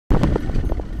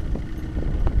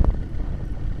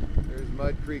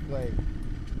Mud Creek Lake.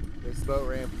 This boat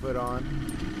ramp put on.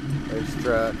 There's the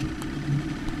truck.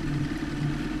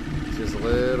 It's just a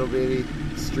little bitty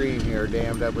stream here,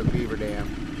 dammed up with beaver dam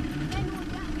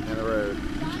and the road.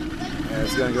 And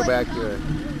it's going to go back to a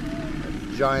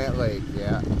giant lake,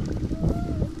 yeah.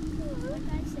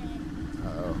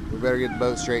 Uh-oh. We better get the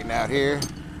boat straightened out here.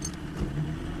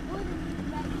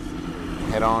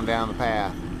 Head on down the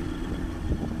path.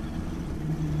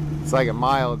 It's like a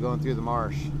mile going through the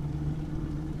marsh.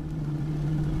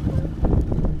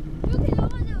 Look at all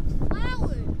those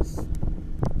flowers.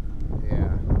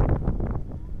 Yeah.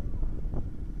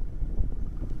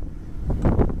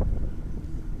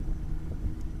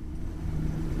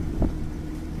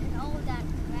 And all that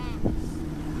grass.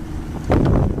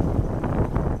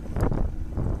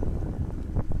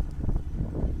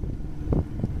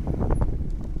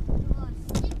 Oh,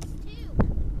 sticks too.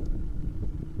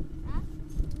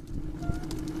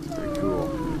 Pretty cool.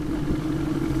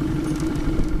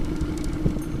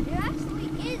 There actually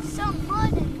is some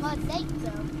mud in Mud Lake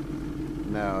though.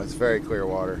 No, it's very clear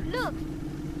water. Look!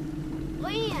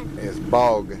 Land! It's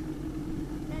bog.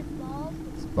 That's bald.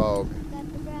 It's bog.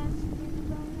 Got the grass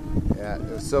going on. Yeah, it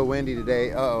was so windy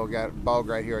today. Uh-oh, got bog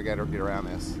right here. I got to get around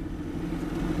this.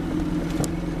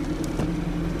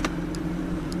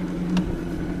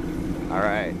 All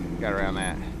right, got around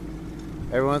that.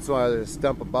 Every once in a while, there's a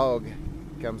stump of bog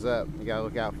comes up. You got to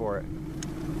look out for it.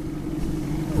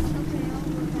 Okay, I'll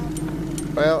look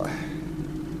out. Well,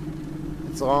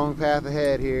 it's a long path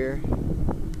ahead here.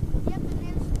 Yep, and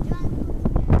there's some jungles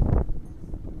there.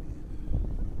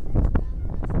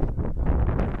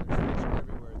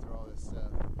 Everywhere through all this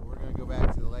stuff. But we're going to go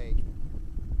back to the lake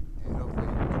and hopefully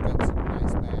pick up some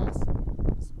nice bass,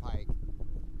 some pike.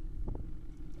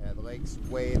 Yeah, the lake's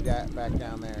way back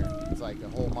down there. It's like a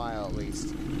whole mile at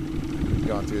least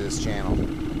going through this channel.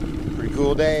 Pretty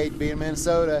cool day to be in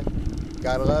Minnesota.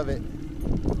 Gotta love it.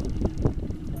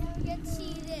 Never get to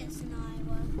see this in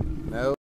Iowa. No.